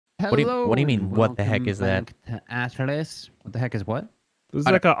Hello. What do you mean? What the heck is that? To Atlas. What the heck is what? There's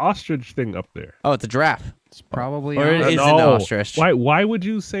like an ostrich thing up there. Oh, it's a giraffe. It's probably Or an is it No. an ostrich? Why would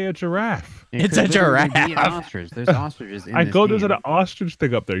you say a giraffe? It It's could a literally be an giraffe. ostrich. There's ostriches in I this go, there's game. an ostrich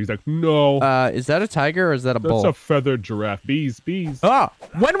thing up there. He's like, no, Is that a tiger or is that a that's bull? a feathered giraffe. Bees. Oh,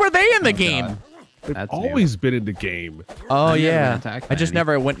 when were they in the Oh, game? God. They've That's new. always been in the game. Oh I've never been yeah, attacked I by just any.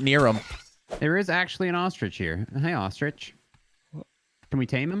 never went near them. There is actually an ostrich here. Hi, ostrich. Can we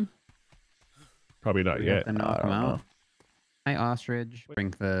tame him? Probably not We have yet. to knock I him don't out. know. Hi, ostrich.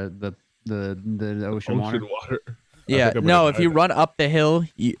 Drink the ocean water. Yeah, think I'm no, gonna if die you then. run up the hill,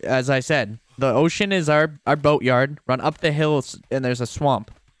 as I said, the ocean is our boatyard. Run up the hill and there's a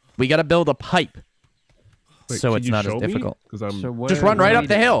swamp. We got to build a pipe. Wait, so can it's you not as show me? difficult. 'Cause I'm. So Just where- run right what up do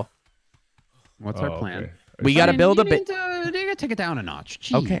the we do? hill. What's Oh, our plan? okay. We got to Ryan, build you a bit. need to- You gotta take it down a notch.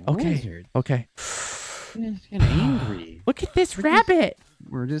 Gee, Okay, wizard. okay. He's getting angry. Look at this rabbit.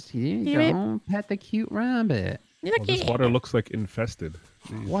 We're just here. You Damn it. go. Pet the cute rabbit. Well, this water looks like infested.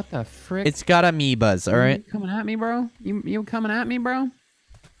 Jeez. What the frick? It's got amoebas, all right? You coming at me, bro? You coming at me, bro?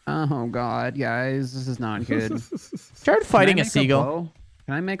 Oh God, guys, this is not good. Start fighting Can I a make seagull. bow?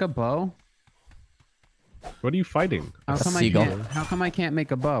 Can I make a bow? What are you fighting? How come seagull. I can't? How come I can't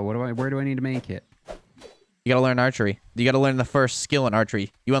make a bow? Where do I need to make it? You got to learn archery. You got to learn the first skill in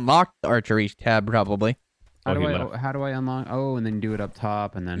archery. You unlocked the archery tab probably. How Oh, do he I? left. How do I unlock? Oh, and then do it up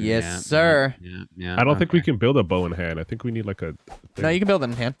top, and then. Yes, yeah, sir. Yeah. I don't think we okay. can build a bow in hand. I think we need like a. Thing. No, you can build it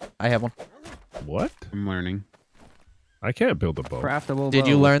in hand. I have one. What? I'm learning. I can't build a bow. Craftable. Did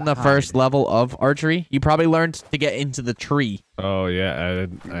you bows learn the to first hide. level of archery? You probably learned to get into the tree. Oh yeah, I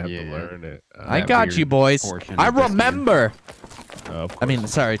didn't. I have to Yeah. learn it. I That got weird you, boys. portion I of this game. remember. Of I mean,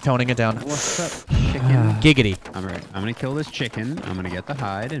 sorry, toning it down. What's up, chicken? Giggity. All right, I'm gonna kill this chicken. I'm gonna get the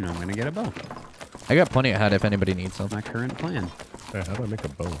hide, and I'm gonna get a bow. I got plenty of head if anybody needs some. My current plan. Hey, how do I make a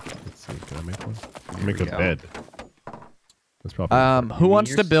bow? Let's see. Can I make one? There Make we a go. bed. That's probably. Who wants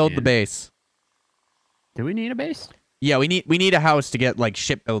your to build the skin. base? Do we need a base? Yeah, we need a house to get like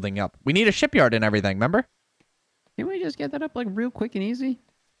shipbuilding up. We need a shipyard and everything. Remember? Can we just get that up like real quick and easy?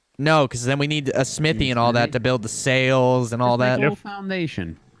 No, because then we need a smithy and all that Smithy? to build the sails and all Just that. make a little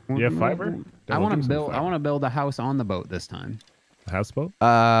foundation. You have fiber? I Then we'll want do to some build. I fiber. want to build a house on the boat this time. Houseboat?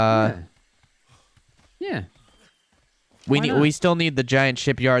 Yeah. we why need. not? We still need the giant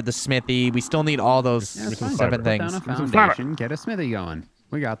shipyard, the smithy. We still need all those Yeah, that's some fine. seven Put down things. a some fiber. foundation. Get a smithy going.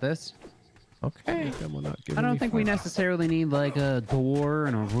 We got this. Okay. Them will not give I don't me think we fiber. necessarily need like a door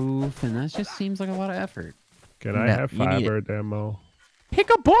and a roof, and that just seems like a lot of effort. Can I No, have you need fiber demo?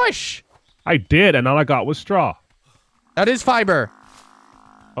 Pick a bush. I did, and all I got was straw. That is fiber.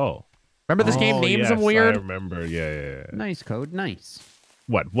 Oh. Remember this game Oh, names yes, them I weird. remember. Yeah. Nice code. Nice.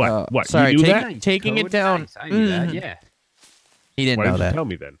 What? What? sorry, You knew take- that? Nice taking it code, down. Nice. I knew that. Mhm. Yeah. He didn't Why know didn't you that. tell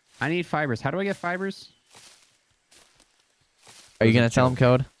me then? I need fibers. How do I get fibers? Are you There's a gonna tell him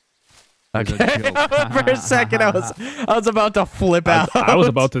code? There's a Okay. joke. For a second, I was about to flip out. I was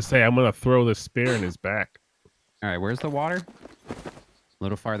about to say I'm gonna throw the spear in his back. All right. Where's the water? A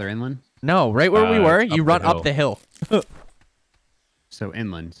little farther inland. No, right where we were. Up You the run hill. up the hill. So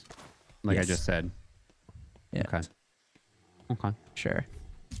inland, like I Yes. just said. Yeah. Okay. Okay. Sure.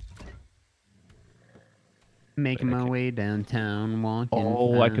 Making my way downtown, walking.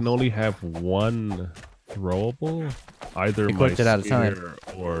 Oh, I can fast. only have one throwable. Either my Equipped it at a time. spear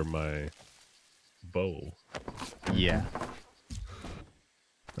or my bow. Yeah.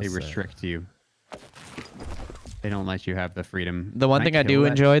 They That's sad. restrict you. They don't let you have the freedom. The one Can thing I kill do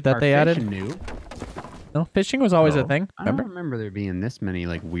enjoy that Are they fish added- New? No, fishing was always a No. thing. I don't Remember? remember there being this many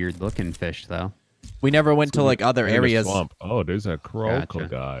like weird looking fish though. We never went to like other In the areas. swamp. Oh, there's a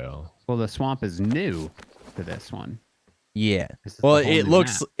crocodile. Well, the swamp is new to this one. Yeah. This is Well, the whole it new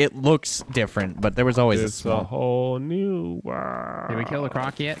looks map. it looks different, but there was always a It's a swamp. whole new world. Did we kill the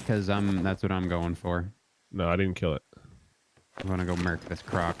croc yet? Because that's what I'm going for. No, I didn't kill it. I'm gonna go murk this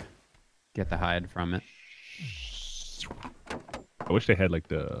croc. Get the hide from it. I wish they had like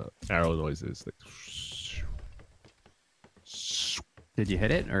the arrow noises. Like, Did you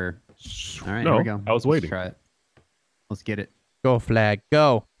hit it or? All right, no, here we go. I was Let's waiting. try it. Let's get it. Go flag,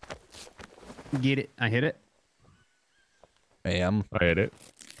 go. Get it. I hit it. Hey, I hit it.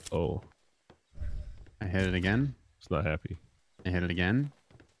 Oh, I hit it again. it's not happy. I hit it again.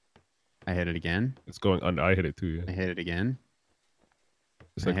 I hit it again. It's going under. I hit it too. I Yeah. hit it again.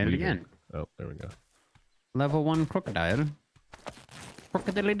 It's I hit it leaving. again. Oh, there we go. Level 1 crocodile.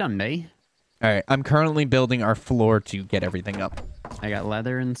 Crocodile Dundee. all right. I'm currently building our floor to get everything up. I got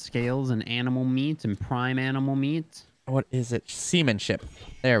leather and scales and animal meat and prime animal meat. What is it? Seamanship.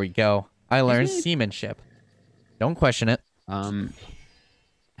 There we go. I learned it? seamanship. Don't question it.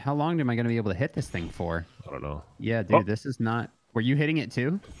 How long am I going to be able to hit this thing for? I don't know. Yeah, dude, this is not... Were you hitting it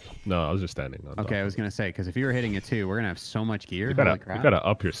too? No, I was just standing on top. Okay, I was going to say, because if you were hitting it too, we're going to have so much gear. You Holy crap. gotta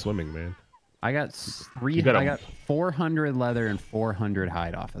up your swimming, man. I got I got 400 leather and 400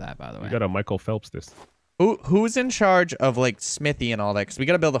 hide off of that, by the way. You gotta Michael Phelps this. Who's in charge of like smithy and all that? Because we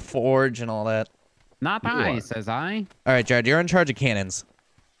gotta build a forge and all that. Not I, says I. All right, Jared, you're in charge of cannons,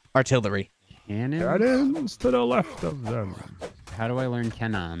 artillery. Cannons? Cannons to the left of them. How do I learn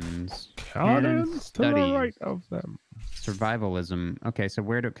cannons? Cannons to the right of them. Survivalism. Okay, so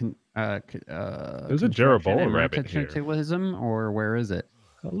where do There's a Jeroboam rabbit here. Or where is it?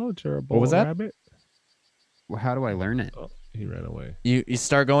 Hello, Jeroboam. What was that? Rabbit. Well, how do I learn it? Oh, he ran away. You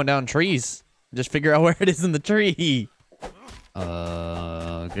start going down trees. Just figure out where it is in the tree.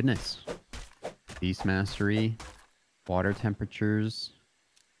 Goodness. Beast mastery, water temperatures,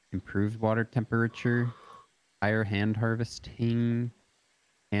 improved water temperature, higher hand harvesting,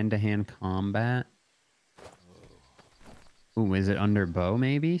 hand-to-hand combat. Ooh, is it under bow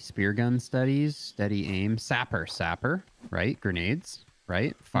maybe? Spear gun studies, steady aim, sapper, right? Grenades,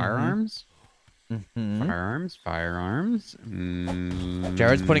 right? Firearms. Firearms.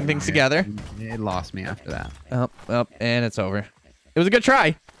 Jared's putting things together. It lost me after that. Up, and it's over. It was a good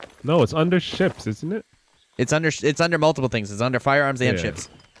try. No, it's under ships, isn't it? It's under multiple things. It's under firearms and ships.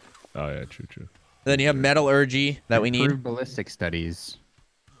 Oh yeah, true. Then you have metallurgy that we need. Improved ballistic studies.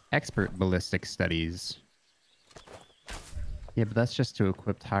 Expert ballistic studies. Yeah, but that's just to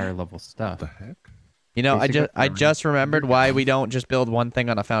equip higher level stuff. What the heck? You know, Basic I just remembered why we don't just build one thing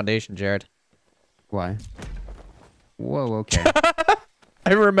on a foundation, Jared. Why? Whoa, okay.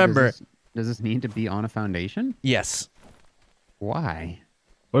 I remember. Does this need to be on a foundation? Yes. Why?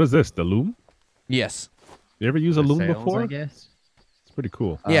 What is this? The loom? Yes. You ever use a loom Sails, before? I guess. It's pretty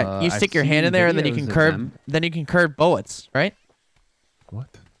cool. Yeah, you stick your hand in there and then you can curve. Then you can curve bullets, right? What?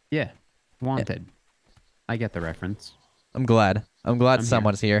 Yeah. Wanted. I get the reference. I'm glad. I'm glad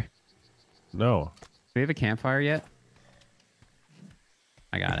someone's here. No. Do we have a campfire yet?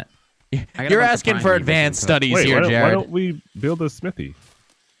 I got it. You're asking for advanced studies here, Jared. Why don't we build a smithy?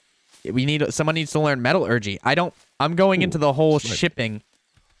 Someone needs to learn metallurgy. I'm going into the whole shipping.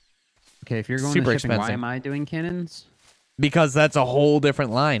 Okay, if you're going Super to shipping, expensive. why am I doing cannons? Because that's a whole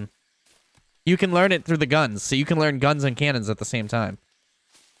different line. You can learn it through the guns, so you can learn guns and cannons at the same time.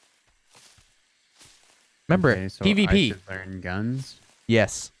 Remember, Okay, so PvP. I should learn guns.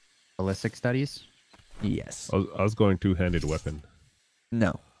 Yes. Ballistic studies. Yes. I was going two-handed weapon.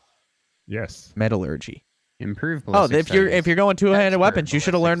 No. Yes. Metallurgy. Improve Oh, ballistic if you're going two-handed Expert weapons, you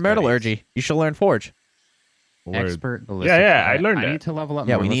should have learned ballistic metallurgy. You should learn forge. Expert ballistic. Yeah, I learned I that. need to level up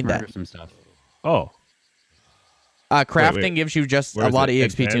Yeah, more. we Let's need murder that. some stuff. Oh. Crafting gives you just Where a is lot it?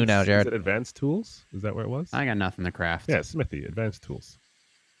 of EXP too now, Is Jared. it advanced tools? Is that where it was? I got nothing to craft. Yeah, smithy, advanced tools.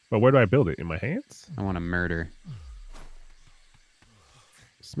 But where do I build it? In my hands? I want to murder.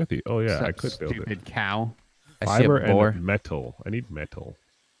 Smithy. Oh yeah, Sup, I could build it. Stupid cow. I see a Fiber boar. and metal. I need metal.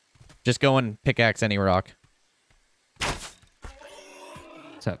 Just go and pickaxe any rock.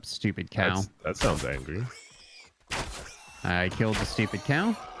 What's up, stupid cow? That sounds angry. I killed the stupid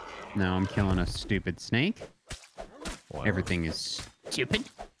cow. Now I'm killing a stupid snake. Wow. Everything is stupid.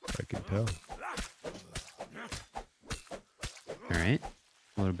 I can tell. All right.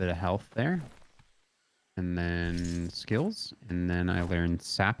 A little bit of health there. And then skills. And then I learned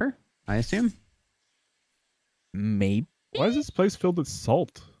sapper, I assume. Maybe. Why is this place filled with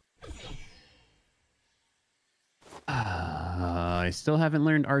salt? I still haven't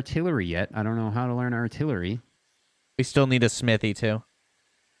learned artillery yet. I don't know how to learn artillery. We still need a smithy too.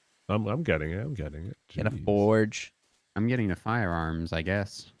 I'm getting it. I'm getting it. And a Jeez. forge. I'm getting to firearms, I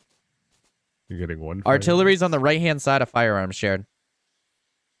guess. You're getting one. Artillery's on the right-hand side of firearms, Jared.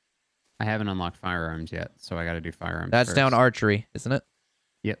 I haven't unlocked firearms yet, so I got to do firearms That's first. down archery, isn't it?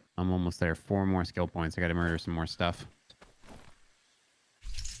 Yep, I'm almost there. 4 more skill points. I got to murder some more stuff.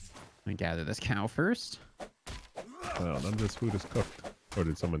 Let me gather this cow first. Well, none of this food is cooked. Or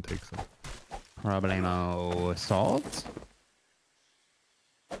did someone take some? Problemo salt.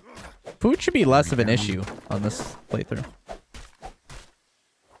 Food should be less of an issue on this playthrough.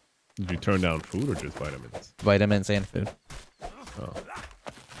 Did you turn down food or just vitamins? Vitamins and food. Oh.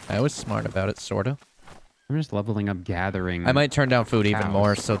 I was smart about it, sort of. I'm just leveling up gathering. I might turn down food even cows.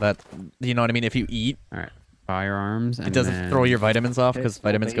 more so that, you know what I mean? If you eat, All right, firearms. it And doesn't then throw your vitamins off because pistol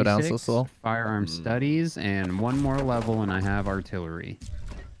vitamins go down so basics, slow. Firearm studies, and 1 more level, and I have artillery.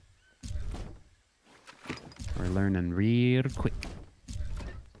 We're learning real quick.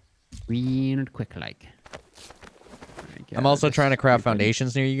 Real quick, like. I'm also trying to craft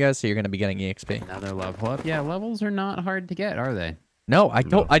foundations near you guys, so you're going to be getting EXP. Another level up. Yeah, levels are not hard to get, are they? No,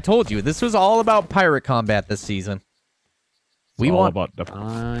 I told you this was all about pirate combat this season. It's all about the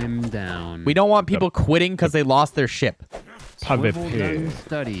I'm down. We don't want people quitting because they lost their ship. Swivel PvP. gun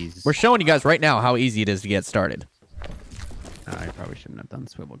studies. We're showing you guys right now how easy it is to get started. I probably shouldn't have done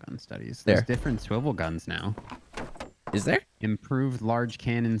swivel gun studies. There. There's different swivel guns now. Is there? Improved large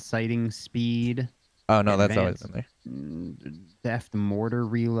cannon sighting speed. Oh no, that's always been Advanced there. Deft mortar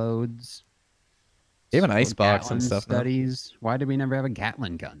reloads. They have an icebox Gatlin and stuff now. studies. Why did we never have a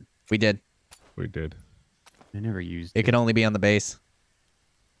Gatlin gun? We did. We did. I never used It it. could only be on the base.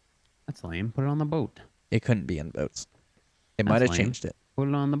 That's lame. Put it on the boat. It couldn't be on boats. It might That's have lame. changed it. Put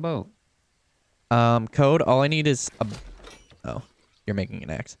it on the boat. Code. All I need is a. Oh, you're making an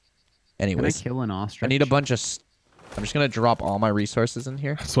axe. Can I Anyways, kill an ostrich? I need a bunch of. I'm just gonna drop all my resources in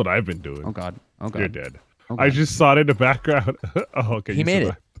here. That's what I've been doing. Oh god. Oh god. You're dead. Oh, I God. just saw it in the background. Oh, okay. He you made it.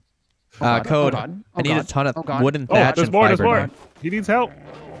 survived. Oh, God. Code. Oh, God. I need Oh, a ton of God. Oh, God. wood and Oh, thatch there's and more. There's fiber. more. now. He needs help.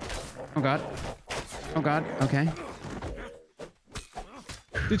 Oh god. Oh god. Okay.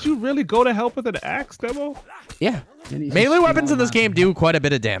 Did you really go to help with an axe, Demo? Yeah. And he's Melee just weapons in this stealing game do quite a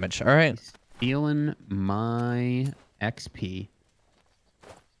bit of damage. All right. Stealing my XP.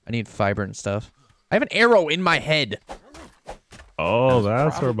 I need fiber and stuff. I have an arrow in my head. Oh,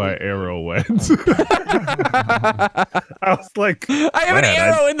 that's where my arrow went. I was like, I have an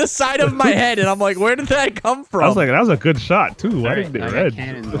man, arrow in the side of my head, and I'm like, where did that come from? I was like, that was a good shot too. Why Alright, didn't it I got red?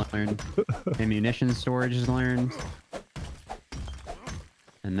 cannons learned. Ammunition storage is learned.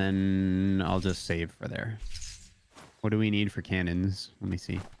 And then I'll just save for there. What do we need for cannons? Let me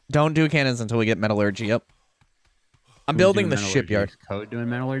see. Don't do cannons until we get metallurgy up. I'm Who's building doing the metallurgy? shipyard. Is Code doing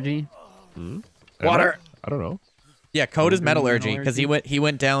metallurgy? Am Water. I don't know. Yeah, code is doing metallurgy because he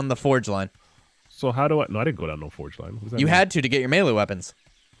went down the forge line. So how do I? No, I didn't go down no forge line. What does that You mean? had to get your melee weapons.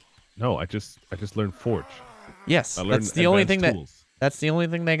 No, I just learned forge. Yes, I learned that's the only thing advanced tools. that's the only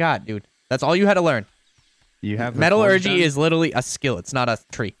thing they got, dude. That's all you had to learn. You have the forge Metallurgy done? is literally a skill. It's not a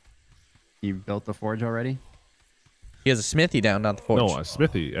tree. You built the forge already? He has a smithy down, not the forge. No, a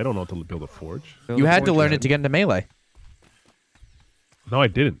smithy. I don't know how to build a forge. Build You a had to forge learn already? it to get into melee. No, I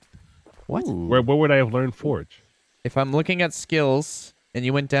didn't. What? Ooh. Where would I have learned forge? If I'm looking at skills and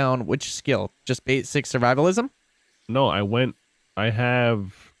you went down, which skill? Just basic survivalism? No, I went. I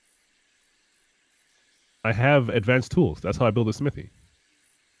have advanced tools. That's how I build a smithy.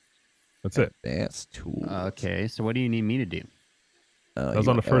 That's it. Advanced tool. Okay, so what do you need me to do? That was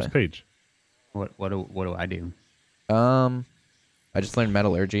on the first page. What do I do? I just learned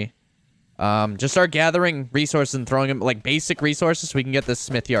metallurgy. Just start gathering resources and throwing them like basic resources so we can get this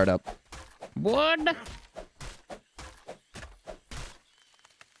smith yard up. Wood.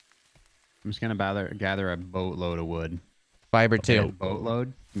 I'm just gonna gather a boatload of wood. Fiber A too.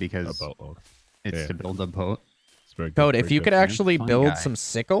 boatload A because boatload. it's Yeah. to build a boat. It's very good, Code, very if you good. could actually Funny build guy. some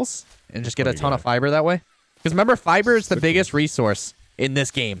sickles and just get a Funny ton guy. of fiber that way. Because remember, fiber is the Sickles. biggest resource in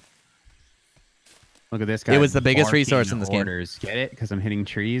this game. Look at this guy. It was the biggest barking resource in this game. orders. Get it? Because I'm hitting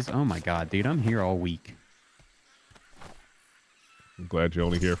trees. Oh my god, dude, I'm here all week. I'm glad you're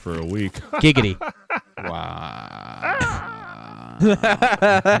only here for a week. Giggity. Wow.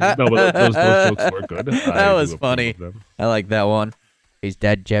 No, but those jokes were good. That was do approve funny. of them. I like that one. He's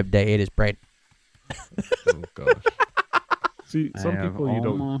dead, Jeb. They ate his brain. Oh gosh. See, some I have people you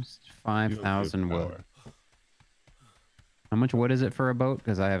don't. almost you don't 5,000 give wood. power. How much wood is it for a boat?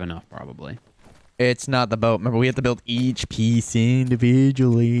 Because I have enough, probably. It's not the boat. Remember, we have to build each piece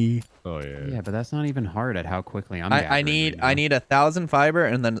individually. Oh yeah. Yeah, but that's not even hard at how quickly I'm I gathering need right now. 1,000 fiber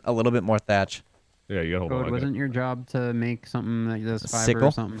and then a little bit more thatch. Yeah, you gotta hold on. Code, I gotta- wasn't your job to make something that does A fiber sickle?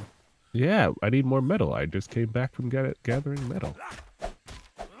 or something? Yeah, I need more metal. I just came back from gathering metal.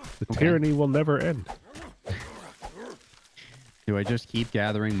 The Okay. tyranny will never end. Do I just keep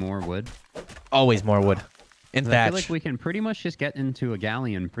gathering more wood? Always more wood. And 'Cause I feel thatch. like we can pretty much just get into a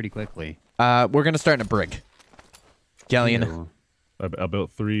galleon pretty quickly. We're gonna start in a brig. Galleon. Ew. I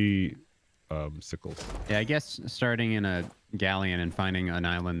built 3 sickles. Yeah, I guess starting in a galleon and finding an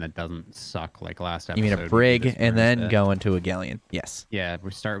island that doesn't suck like last episode. You mean a we could brig just and merge then that. go into a galleon? Yes. Yeah,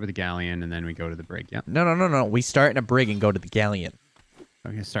 we start with a galleon and then we go to the brig. Yeah. No. We start in a brig and go to the galleon.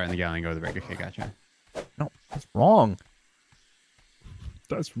 Okay, start in the galleon, go to the brig. Okay, gotcha. No, that's wrong.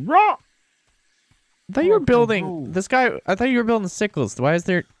 That's wrong. I thought you were Oh, building no. this guy. I thought you were building sickles. Why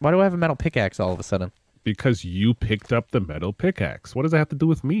do I have a metal pickaxe all of a sudden? Because you picked up the metal pickaxe. What does that have to do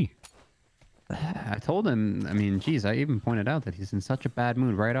with me? I told him, I mean, geez, I even pointed out that he's in such a bad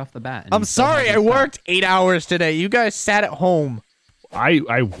mood right off the bat. and I'm he still sorry. I hasn't stopped. worked 8 hours today. You guys sat at home. I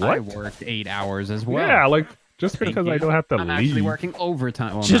what? I worked 8 hours as well. Yeah, like just Thank because you. I don't have to I'm leave. actually working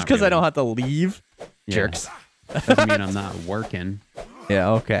overtime. Well, Just not because I really. don't have to leave. Yeah. Jerks. Doesn't mean I'm not working. Yeah,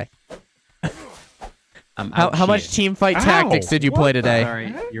 okay. I'm How much team fight tactics did you play today?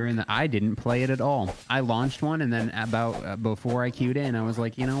 Sorry, you're in the. I didn't play it at all. I launched one, and then about before I queued in, I was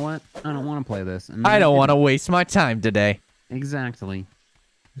like, you know what? I don't want to play this. And I don't want to waste my time today. Exactly.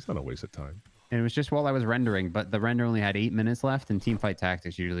 It's not a waste of time. And it was just while I was rendering, but the render only had 8 minutes left, and Teamfight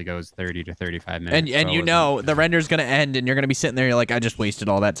Tactics usually goes 30 to 35 minutes. And so you know the render's gonna end, and you're gonna be sitting there. You're like, I just wasted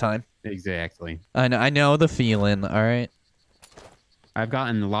all that time. Exactly. I know the feeling. All right. I've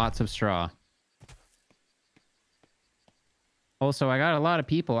gotten lots of straw. Also, I got a lot of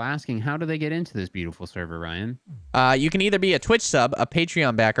people asking, how do they get into this beautiful server, Ryan? You can either be a Twitch sub, a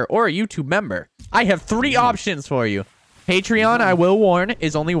Patreon backer, or a YouTube member. I have 3 options for you. Patreon, I will warn,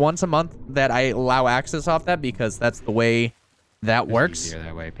 is only once a month that I allow access off that because that's the way that works. Easier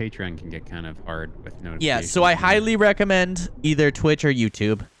that way. Patreon can get kind of hard with notifications. Yeah, so I highly recommend either Twitch or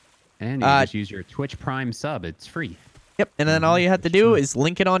YouTube. And you can just use your Twitch Prime sub. It's free. Yep, and then all you have to do is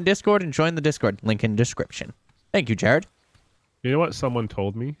link it on Discord and join the Discord. Link in description. Thank you, Jared. You know what someone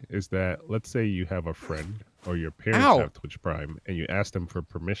told me is that let's say you have a friend or your parents Ow. have Twitch Prime and you ask them for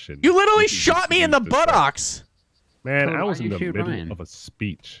permission. You literally can shot just me in the use this stuff. buttocks. Man, So I why was did in you the shoot middle Ryan? of a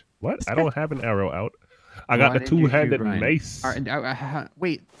speech. What? I don't have an arrow out. I Why got the didn't you shoot two-handed Ryan? mace.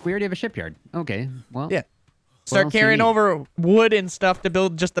 Wait, we already have a shipyard. Okay, well. Yeah. what Start else do you carrying need? over wood and stuff to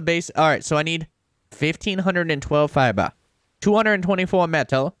build just the base. All right, so I need 1,512 fiber, 224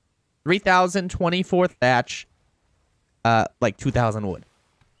 metal, 3,024 thatch, like 2,000 wood.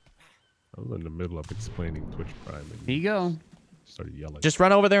 I was in the middle of explaining Twitch Prime and Here you go. started yelling. Just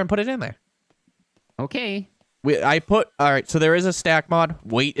run over there and put it in there. Okay. All right, so there is a stack mod.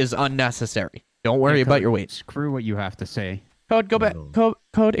 Weight is unnecessary. Don't worry Yeah, about Code, your weight. Screw what you have to say. Code, go back. No.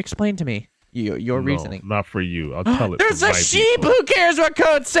 Code, explain to me your No, reasoning. not for you. I'll tell it. There's to a my sheep. people. Who cares what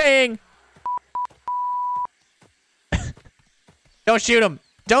Code's saying? Don't shoot him.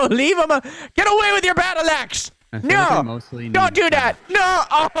 Don't leave him. Get away with your battle axe. I feel like I No. mostly Don't need do that. No.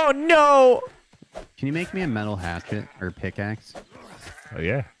 Oh, no. Can you make me a metal hatchet or pickaxe? Oh,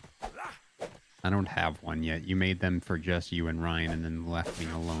 yeah. I don't have one yet. You made them for just you and Ryan and then left me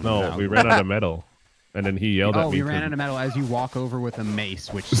alone. No, without we them. ran out of metal. And then he yelled at Oh, me. we ran out of metal as you walk over with a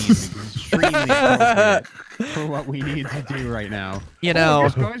mace, which seems extremely appropriate for what we need to do right now. You know,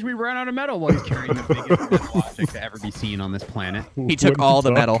 Yes, guys, we ran out of metal while he's carrying the biggest metal object to ever be seen on this planet. He took What are you all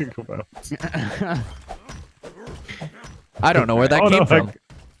the metal. talking about? I don't know where that Oh, came no, from.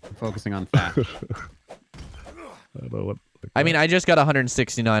 I'm focusing on thatch. I don't know what. I mean, I just got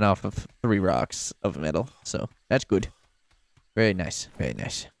 169 off of 3 rocks of metal, so that's good. Very nice. Very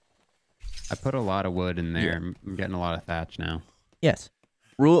nice. I put a lot of wood in there. I'm getting a lot of thatch now. Yes.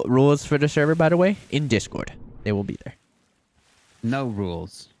 Rules for the server, by the way, in Discord. They will be there. No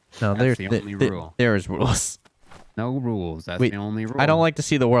rules. No, That's the only rule. There is rules. No rules. That's Wait, the only rule. I don't like to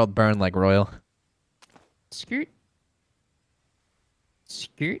see the world burn like Royal. Skirt.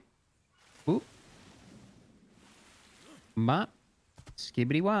 Skirt. Oop. Bop.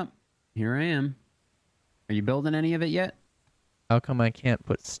 Skibbity wop. Here I am. Are you building any of it yet? How come I can't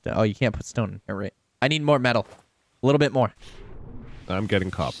put stone? Oh, you can't put stone in here, right? I need more metal. A little bit more. I'm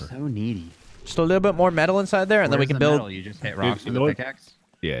getting copper. So needy. Just a little bit more metal inside there, and then we Where's can the build. metal? You just hit rocks you with know a what? pickaxe?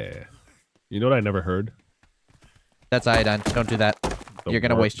 Yeah. You know what I never heard? That's iodine. Don't do that. The You're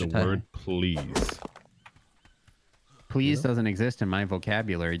gonna waste your the time. word please. Please doesn't exist in my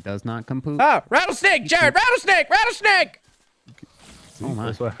vocabulary. Does not compute. Ah, rattlesnake, Jared! Rattlesnake! Rattlesnake! See, Oh my.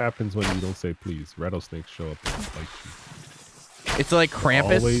 that's what happens when you don't say please. Rattlesnakes show up and bite you. It's like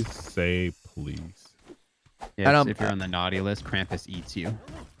Krampus. Always say please. Yes, I don't- if you're on the naughty list, Krampus eats you.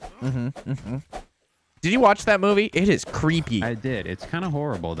 Did you watch that movie? It is creepy. I did. It's kind of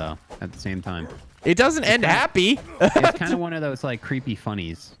horrible though. At the same time, It doesn't end happy. it's kind of one of those like creepy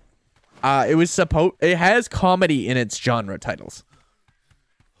funnies. It has comedy in its genre titles.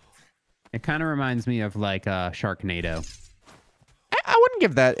 It kind of reminds me of like Sharknado. I wouldn't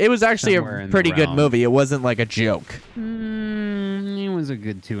give that. It was actually Somewhere in a the pretty good realm. movie. It wasn't like a joke. It was a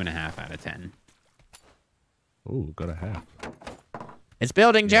good 2.5 out of 10. Ooh, got a half. It's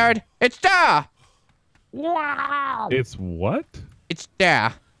building, Jared. It's there. Wow! It's what? It's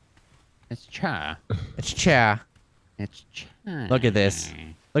there. It's cha. It's cha. It's cha. Look at this.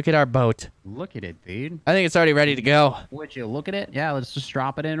 Look at our boat. Look at it, dude. I think it's already ready to go. Would you look at it? Yeah, let's just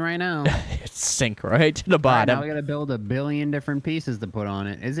drop it in right now. It's sink right to the All right, bottom. now we gotta build 1 billion different pieces to put on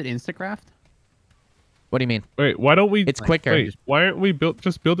it. Is it Instacraft? What do you mean? Wait, why don't we? It's quicker. Wait, why aren't we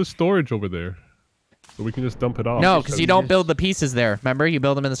just build a storage over there, so we can just dump it off? No, because you don't just- build the pieces there. Remember, you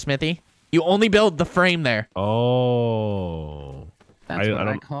build them in the smithy. You only build the frame there. Oh. That's what I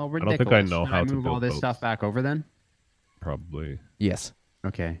don't. call I ridiculous. don't think I know Should how I to move all build this boats. stuff back over then? Probably. Yes.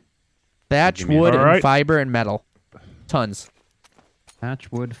 Okay. Thatch, Give me a- wood, and Alright. fiber and metal. Tons.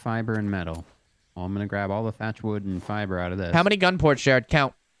 Thatch, wood, fiber, and metal. Well, I'm gonna grab all the thatch, wood, and fiber out of this. How many gun ports, Jared?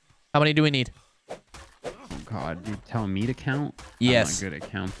 Count. How many do we need? Oh God, you're telling me to count? Yes. I'm not good at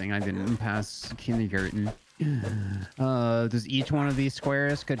counting. I didn't pass kindergarten. Does each one of these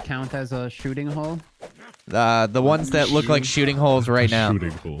squares could count as a shooting hole? The ones that look like shooting holes right now.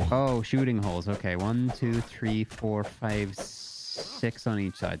 Shooting pool. Oh, shooting holes. Okay, 1, 2, 3, 4, 5, 6 on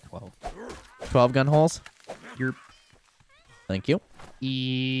each side. 12. 12 gun holes. Yerp. Thank you.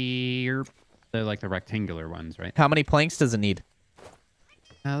 Yerp. They're like the rectangular ones, right? How many planks does it need?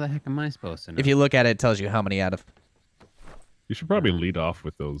 How the heck am I supposed to know? If you look at it, it tells you how many out of. You should probably lead off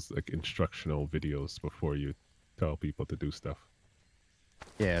with those like instructional videos before you tell people to do stuff.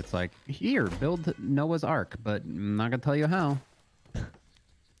 Yeah, it's like, here, build Noah's Ark, but I'm not gonna tell you how.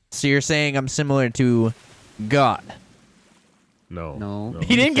 So you're saying I'm similar to God? No. No.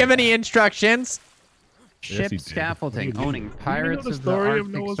 He didn't give any instructions. Yes, Ship he did. scaffolding, He owning did. pirates the of the story of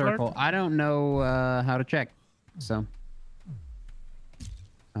Arctic Noah's Ark? Circle. I don't know how to check, so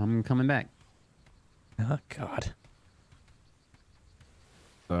I'm coming back. Oh God.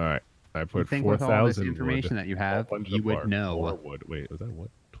 All right. I You put think with all this 4,000 information wood. that you have, 400 you would bark, know. 4 wood. Wait, is that what?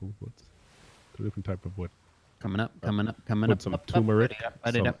 2 woods? 2 different type of wood. Coming up, coming up, coming Put up. some up, turmeric, up,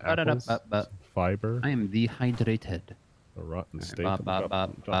 some up, apples, up, some up. fiber, I am dehydrated. a rotten steak. Bop, and bop, drop-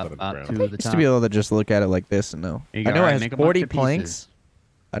 bop, drop that bop, on the bop, ground. to the Used top. to be able to just look at it like this and know. There you I go. know Alright, it has make a bunch 40 of planks. pieces.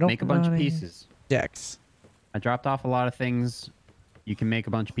 I don't Make a bunch know of any pieces. Decks. I dropped off a lot of things. You can make a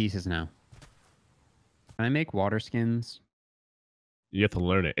bunch of pieces now. Can I make water skins? You have to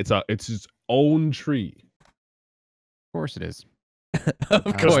learn it. It's its own tree. Of course it is.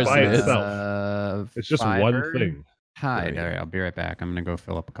 Of course by it is. itself. It's just one fiber, thing. Hide. Right. All right, I'll be right back. I'm gonna go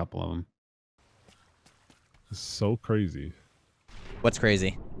fill up a couple of them. It's so crazy. What's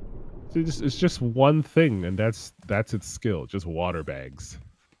crazy? It's just one thing, and that's its skill. Just water bags.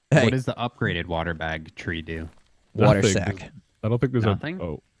 Hey, What does the upgraded water bag tree do? water Nothing. sack. I don't think there's Nothing?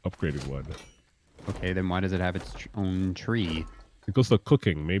 upgraded one. Okay, then why does it have its own tree? It goes to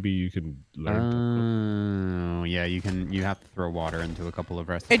cooking. Maybe you can learn. Oh, yeah, you can. You have to throw water into a couple of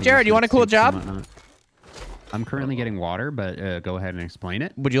recipes. Jared, you want a cool soups and job? whatnot. I'm currently getting water, but go ahead and explain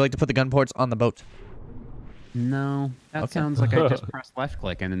it. Would you like to put the gun ports on the boat? No, that Okay. sounds like I just press left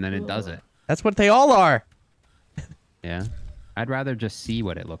click and then it does it. That's what they all are. Yeah, I'd rather just see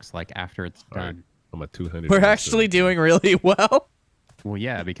what it looks like after it's All right. done. I'm at 200. We're actually doing really well. Well,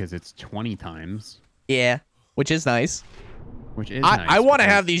 yeah, because it's 20 times, Yeah, which is nice. which is I nice. want to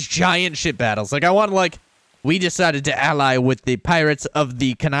because- have these giant ship battles. Like, I want, like, we decided to ally with the pirates of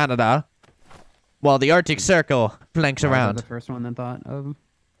the Canada while the Arctic Circle flanks Was I around. the first one that thought of.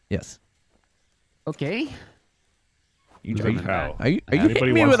 Yes. Okay. You, Who's are you, coming back? are you Anybody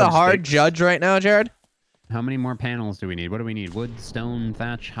hitting me want with a some hard steaks? judge right now, Jared? How many more panels do we need? What do we need? Wood, stone,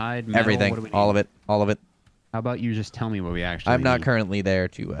 thatch, hide, metal? Everything. What do we need? All of it. All of it. How about you just tell me what we actually I'm not need? currently there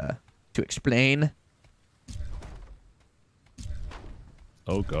to explain.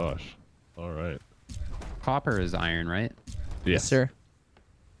 Oh gosh. All right. Copper is iron, right? Yes, sir.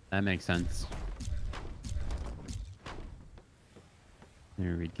 That makes sense.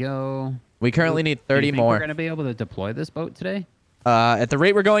 There we go. We currently need Do you 30 think more. We're gonna be able to deploy this boat today. At the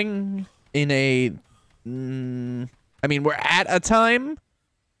rate we're going in a... I mean, we're at a time.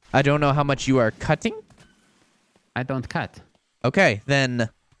 I don't know how much you are cutting. I don't cut. Okay, then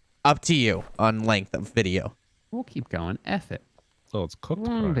up to you on length of video. We'll keep going. F it. Oh, it's cooked.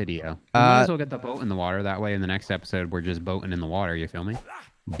 Long right. video. We might as well get the boat in the water. That way, in the next episode, we're just boating in the water. You feel me?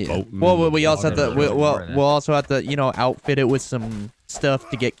 Yeah. Boating Well, in we the also have water. to. More of that. We'll also have to, you know, outfit it with some stuff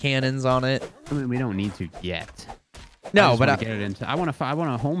to get cannons on it. I mean, we don't need to yet. No, I but get it into. I want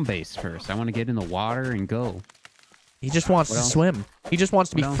a home base first. I want to get in the water and go. he just wants What to else? swim. He just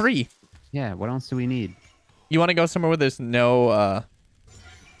wants to What be else? free. Yeah. What else do we need? You want to go somewhere where there's no.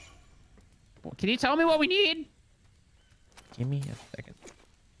 Can you tell me what we need? Give me a second.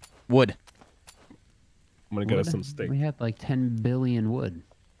 Wood. I'm gonna get us Wood? some steak. We had like 10 billion wood.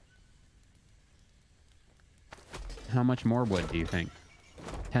 How much more wood do you think?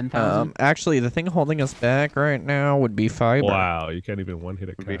 10,000? Actually, the thing holding us back right now would be fiber. Wow, you can't even one hit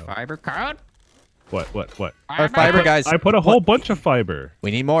a Would be cow. fiber card? What? Our fiber guys. I put a whole bunch of fiber.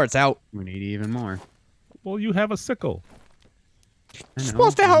 We need more. It's out. We need even more. Well, you have a sickle. I know.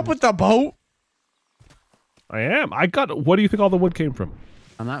 Supposed to help with the boat. I am. I got. What do you think all the wood came from?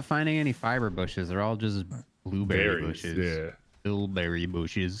 I'm not finding any fiber bushes. They're all just blueberry Berries, bushes. yeah. Bilberry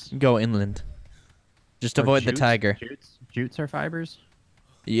bushes. Go inland. Just Or avoid the shoots? tiger. Shoots? Jutes are fibers?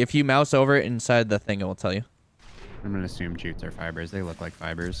 If you mouse over it inside the thing, it will tell you. I'm gonna assume jutes are fibers. They look like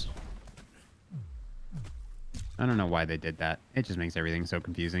fibers. I don't know why they did that. It just makes everything so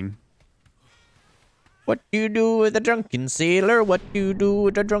confusing. What do you do with a drunken sailor? What do you do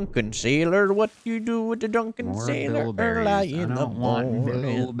with a drunken sailor? What do you do with a drunken More sailor? bilberries. Early I in the don't want morning.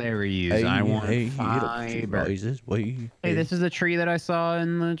 bilberries. Hey, I want hey, fiber. Hey, Hey, this is a tree that I saw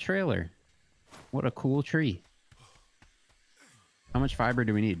in the trailer. What a cool tree. How much fiber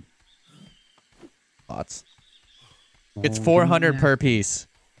do we need? lots. It's Oh, 400 yeah. per piece.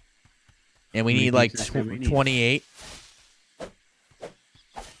 And we How many need like pieces do we need? 28.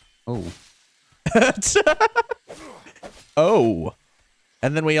 Oh. Oh.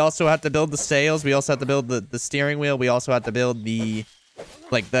 And then we also have to build the sails. We also have to build the steering wheel. We also have to build the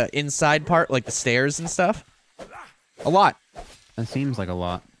inside part, like the stairs and stuff. A lot. That seems like a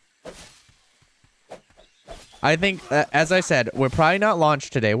lot. I think, as I said, we're probably not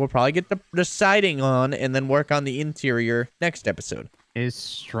launched today. We'll probably get the siding on and then work on the interior next episode. Is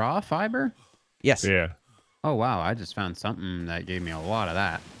straw fiber? Yes. Yeah. Oh, wow. I just found something that gave me a lot of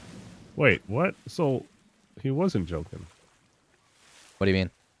that. Wait, what? So he wasn't joking. What do you mean?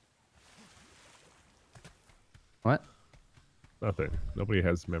 What? Nothing. Nobody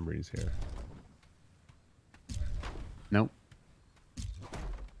has memories here. Nope.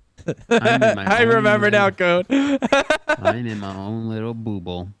 I remember now, Code. I'm in my own little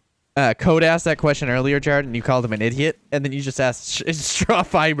booble. Code asked that question earlier, Jared, and you called him an idiot, and then you just asked, is straw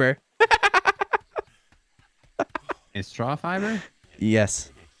fiber? Is straw fiber? Yes.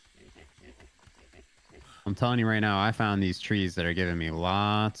 I'm telling you right now, I found these trees that are giving me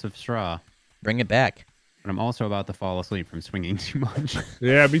lots of straw. Bring it back. But I'm also about to fall asleep from swinging too much.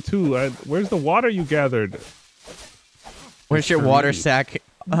 Yeah, me too. Where's the water you gathered? Where's your for water me. sack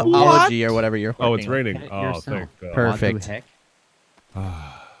ology or whatever you're Oh, it's working on? raining. Get it Oh, yourself. thank God. Perfect. What the heck?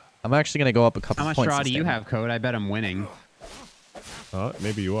 I'm actually going to go up a couple How much points. straw do you instead. have, Code? I bet I'm winning.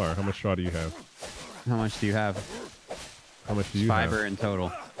 Maybe you are. How much straw do you have? How much do you have? How much do you Fiber have? in total.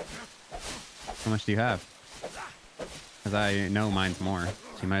 How much do you have? Because I know mine's more.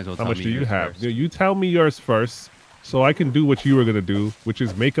 So you might as well How tell much me do you yours have? first. You tell me yours first, so I can do what you were gonna do, which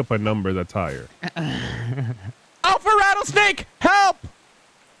is make up a number that's higher. Alpha rattlesnake! Help!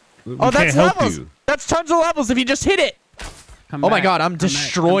 We Oh, can't that's help levels. you. That's tons of levels if you just hit it. Come Oh my back, God, I'm come back,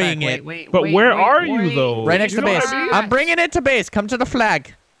 destroying come back. it. Wait, But wait, where wait, are you wait. though? Right next You to know base. what I mean? I'm bringing it to base. Come to the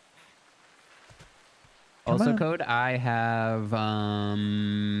flag. Come Also, on. Code, I have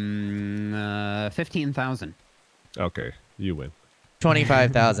 15,000. Okay, you win.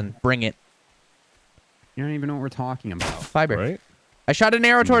 25,000. Bring it. You don't even know what we're talking about. Fiber. Right? I shot an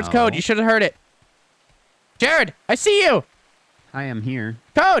arrow towards No. Code. You should have heard it. Jared, I see you. I am here.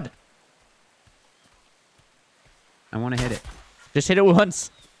 Code. I want to hit it. Just hit it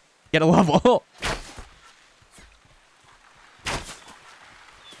once. Get a level.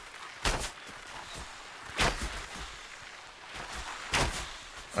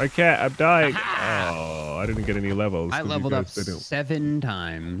 I can't. I'm dying. Oh, I didn't get any levels. I 'cause you leveled up guys didn't- 7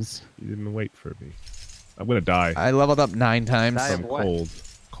 times. You didn't wait for me. I'm gonna die. I leveled up 9 times. Die I'm of what? cold.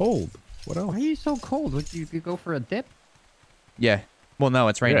 Cold. What else? Why are you so cold? Would you go for a dip? Yeah. Well, no,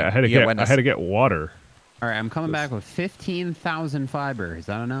 it's raining. Yeah, I had to You get. I wetness. had to get water. All right, I'm coming back with 15,000 fiber. Is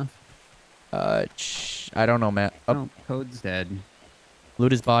that enough? I don't know, Matt. Oh, No, Code's dead.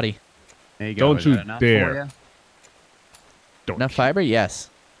 loot his body. There you go. Don't Is you that enough dare. for ya? Don't Enough you fiber? Yes.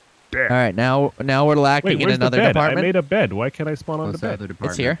 dare. All right, now we're lacking Wait, in where's the another bed? department. I made a bed. Why can't I spawn on What's the the bed? other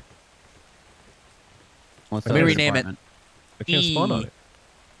department? It's here. What's Let the me other rename it. department? I can't spawn on it.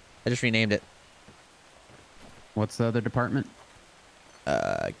 I just renamed it. What's the other department?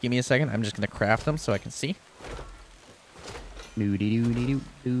 Give me a second. I'm just gonna craft them so I can see.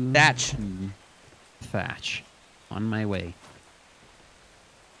 Doo-dee-doo-dee-doo-doo. Thatch. Thatch. On my way.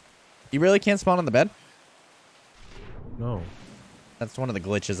 You really can't spawn on the bed? No. That's one of the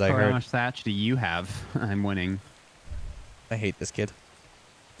glitches I How heard. much thatch do you have? I'm winning. I hate this kid.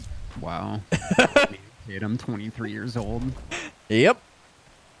 Wow. Kid, I'm 23 years old. Yep.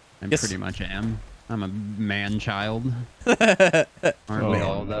 I Yes. pretty much am. I'm a man-child. Aren't we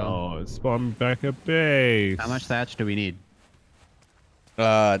all, though? no. Spawn back at base. How much thatch do we need?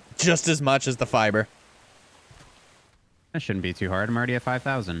 Just as much as the fiber. That shouldn't be too hard. I'm already at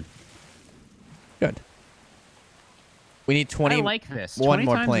 5,000. Good. We need 20. I like this. one 20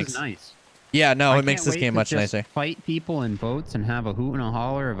 more times planks. is nice. Yeah, no, I it makes can't this wait game to much just nicer. Fight people in boats and have a hoot and a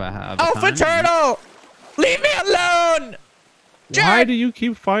holler of a Alpha time. Turtle! Leave me alone! Why Jared! do you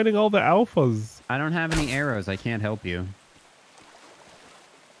keep finding all the alphas? I don't have any arrows. I can't help you.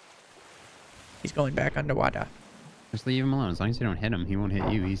 He's going back underwater. Just leave him alone. As long as you don't hit him, he won't hit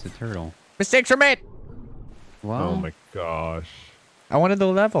you. He's a turtle. Mistakes were made. Well, Oh my gosh. I wanted the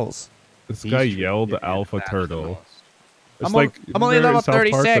levels. This he's guy true. yelled Yeah, alpha that's the turtle. most. It's I'm like only they're in level South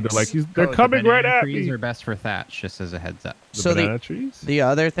Park, but 36. they're Oh, coming the right banana at trees me. are best for thatch, just as a heads up. The So banana trees? The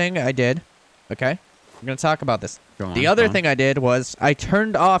other thing I did, okay, I'm gonna talk about this. Go on, The go other on. thing I did was I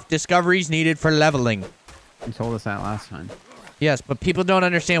turned off discoveries needed for leveling. You told us that last time. Yes, but people don't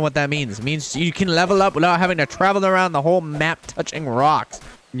understand what that means. It means you can level up without having to travel around the whole map touching rocks.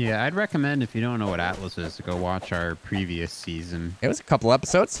 Yeah, I'd recommend if you don't know what Atlas is, to go watch our previous season. It was a couple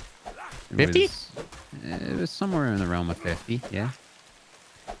episodes. It 50? It was somewhere in the realm of 50, yeah.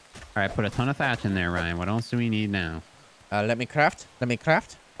 All right, put a ton of thatch in there, Ryan. What else do we need now? Let me craft. Let me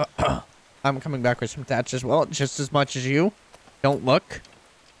craft. I'm coming back with some thatch as well, just as much as you. Don't look.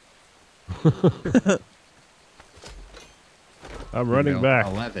 I'm running back.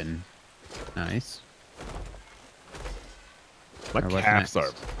 11. Nice. My Or what's calves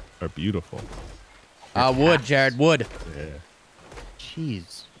next? are beautiful. Wood, Jared, wood. Yeah.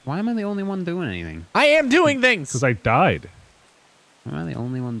 Jeez. Why am I the only one doing anything? I am doing things. Because I died. Why am I the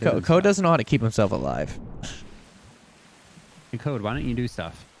only one doing Code stuff? doesn't know how to keep himself alive. Hey, Code, why don't you do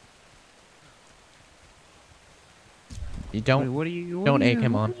stuff? You don't. What do you? don't egg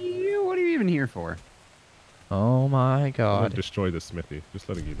him on. What are you even here for? Oh my I'm God. gonna destroy the smithy. Just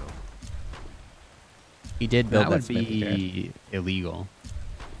letting you know. He did build That that, would smithy, Jared. be illegal.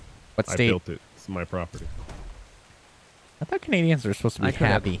 What I state? built it. It's my property. I thought Canadians were supposed to be I could've-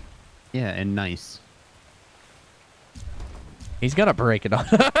 happy. Yeah, and nice. He's gonna break it on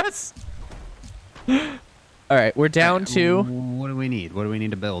us. All right, we're down to What do we need? What do we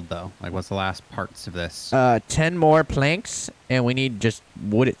need to build, though? Like, what's the last parts of this? 10 more planks, and we need just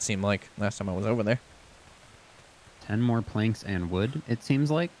wood. It seemed like last time I was over there. 10 more planks and wood, it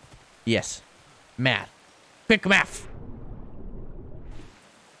seems like. Yes, math. Quick math.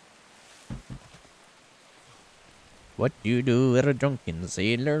 What do you do with a drunken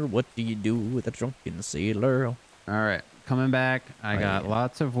sailor? What do you do with a drunken sailor? All right, coming back. I got yeah.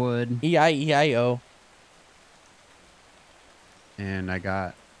 lots of wood, E-I-E-I-O. and I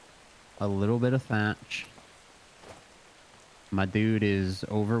got a little bit of thatch. My dude is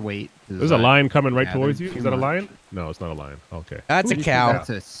overweight. 'cause There's a I lion coming right gathered towards you. too Is that a much. lion? No, it's not a lion. Okay. That's a Pretty sure cow. That's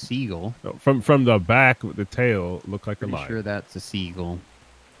a seagull. No, from the back, the tail looked like a Pretty lion. sure that's a seagull.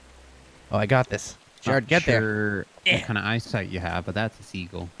 Oh, I got this. Jared, Not get there. sure Eh. what kind of eyesight you have, but that's a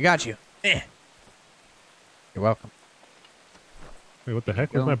seagull. I got you. Eh. You're welcome. Wait, what the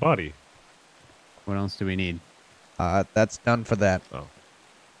heck? Go. Where's my body? What else do we need? That's done for that. Oh,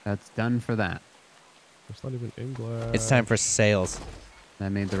 That's done for that. it's not even in glass. It's time for sails.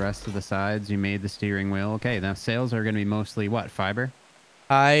 That made the rest of the sides. You made the steering wheel. Okay, now sails are going to be mostly what? Fiber?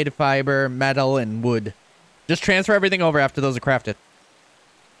 Hide, fiber, metal, and wood. Just transfer everything over after those are crafted.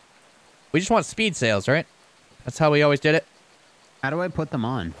 We just want speed sails, right? That's how we always did it. How do I put them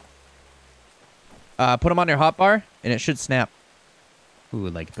on? Put them on your hotbar, and it should snap. Ooh,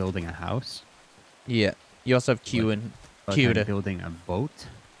 like building a house? Yeah. You also have Q Like- and Like Q I'm to. building a boat?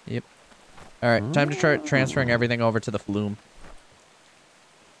 Yep. All right, time to start transferring everything over to the flume.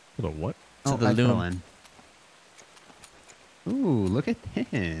 Hold on, what? To the I fell loom. in. Ooh, look at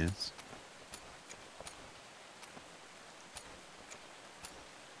this.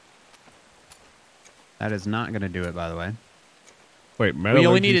 That is not going to do it, by the way. Wait, metallurgy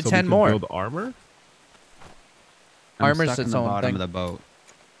only needed so 10 we can more. Build armor? I'm Armor's stuck in its the own bottom thing. of the boat.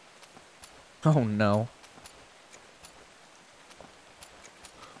 Oh no.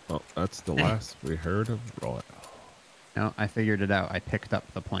 Well, that's the last we heard of Roy. No, I figured it out. I picked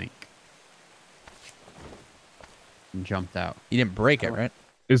up the plank. And jumped out. You didn't break it, right?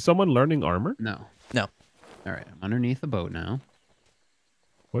 Is someone learning armor? No. No. All right, I'm underneath the boat now.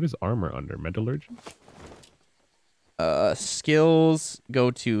 What is armor under? Metallurgy? Skills go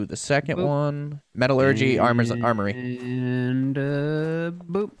to the second Boop. one. Metallurgy, armory. And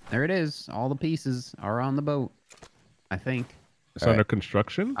boop. There it is. All the pieces are on the boat. I think. It's All under right.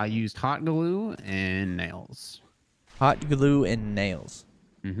 construction? I used hot glue and nails. Hot glue and nails.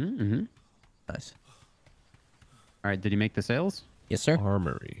 Mm-hmm. Nice. All right, did you make the sails? Yes, sir.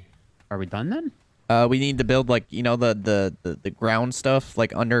 Armory. Are we done then? We need to build like the ground stuff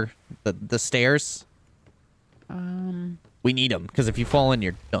like under the stairs. We need them because if you fall in,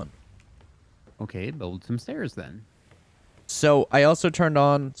 you're done. Okay, build some stairs then. So I also turned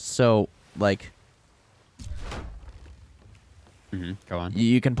on like Go on.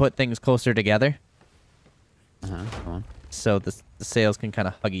 you can put things closer together, Go on. so the sails can kind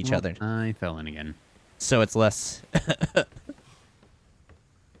of hug each Oh, other. I fell in again. So it's less.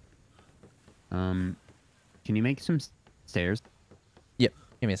 Can can you make some stairs? Yep.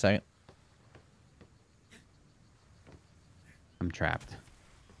 Give me a second. I'm trapped.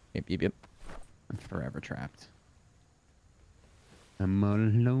 Yep. I'm forever trapped. I'm all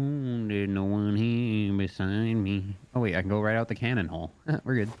alone. There's no one here beside me. Oh wait, I can go right out the cannon hole.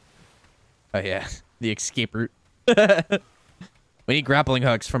 We're good. Oh yeah, the escape route. We need grappling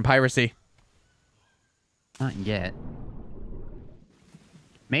hooks from piracy. Not yet.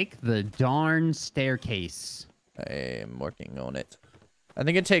 Make the darn staircase. I am working on it. I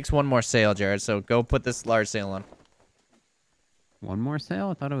think it takes one more sail, Jared, so go put this large sail on. One more sail?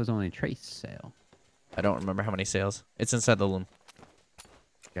 I thought it was only a trace sail. I don't remember how many sails. It's inside the loom.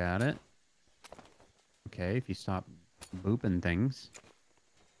 Got it. Okay, if you stop booping things.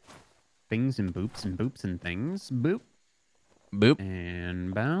 Things and boops and boops and things. Boop. Boop.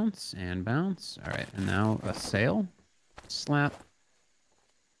 And bounce and bounce. All right, and now a sail. Slap.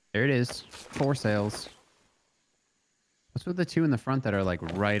 There it is. 4 sails. What's with the 2 in the front that are like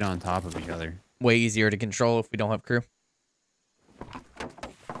right on top of each other? Way easier to control if we don't have crew.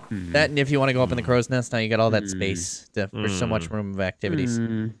 That, and if you want to go up in the crow's nest, now you got all that space for so much room of activities.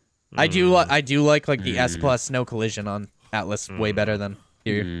 I do like the S plus no collision on Atlas way better than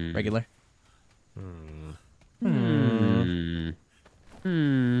your regular.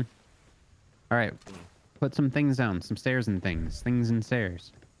 All right, put some things down, some stairs and things, and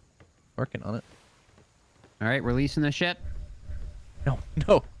stairs. Working on it. All right, releasing the ship.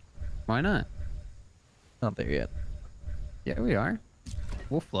 No, Why not? not there yet. Yeah, we are.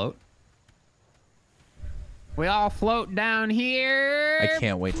 We'll float. We all float down here. I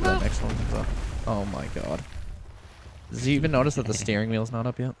can't wait till that next one comes up. Oh my god. Does he even notice that the steering wheel's not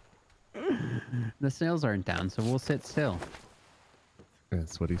up yet? The sails aren't down, so we'll sit still.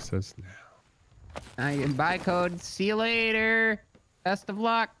 That's what he says now. Bye, code. See you later. Best of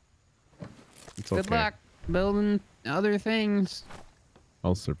luck. It's Good okay. luck building other things.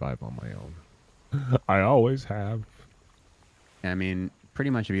 I'll survive on my own. I always have. I mean, pretty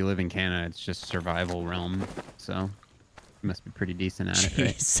much if you live in Canada, it's just survival realm. So you must be pretty decent at it,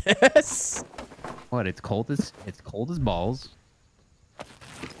 right? Jesus. What? It's cold as balls.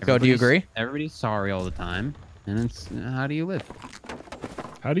 Go, do you agree? Everybody's sorry all the time, and it's how do you live?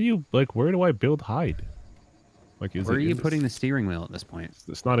 How do you like? Where do I build hide? Like, is Where are it you in the putting the steering wheel at this point?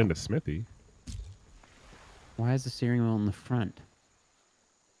 It's not in the smithy. Why is the steering wheel in the front?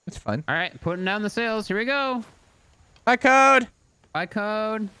 It's fine. All right, putting down the sails. Here we go. Bye, code. Bye,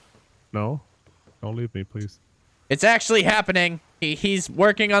 code. No, don't leave me, please. It's actually happening. He's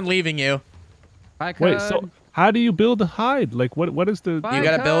working on leaving you. Bye, code. Wait, so how do you build a hide? Like, what is the Bye, You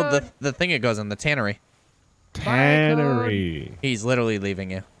gotta build code. the thing it goes in, the tannery. tannery? He's literally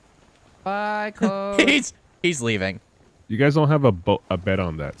leaving you. Bye, code. He's leaving. You guys don't have a bet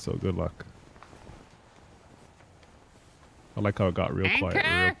on that, so good luck. I like how it got real quiet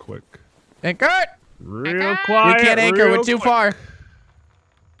Anchor. real quick. Anchor! Real quiet. We can't anchor. We're too far.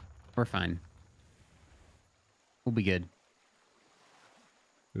 We're fine. We'll be good.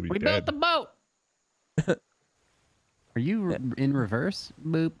 We'll be We dead. built the boat. Are you in reverse?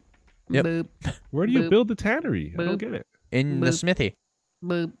 Boop. Yep. Boop. Where do you Boop. build the tannery? I don't Boop. get it. In the Boop. smithy.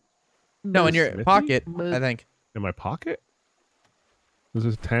 Boop. No, in your Smithy? pocket, Boop. I think. In my pocket? Is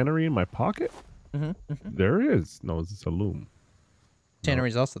this tannery in my pocket? There is. No, is this a loom?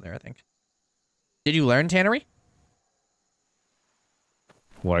 Tannery's also there, I think. Did you learn tannery?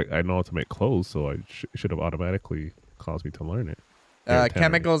 Well, I know how to make clothes, so I should have automatically caused me to learn it. Yeah, tannery.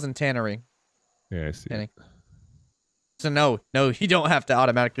 Chemicals and tannery. Yeah, I see. Tanning. So no, you don't have to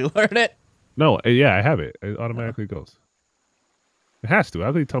automatically learn it. No, yeah, I have it. It automatically goes. It has to.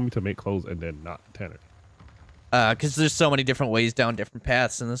 How do they tell me to make clothes and then not tanner? Because there's so many different ways down different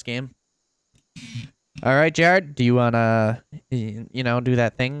paths in this game. All right, Jared, do you wanna, do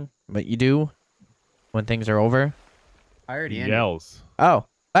that thing that you do when things are over? I already ended. Yells. Oh,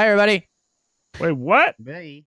 bye everybody. Wait, what? Bye.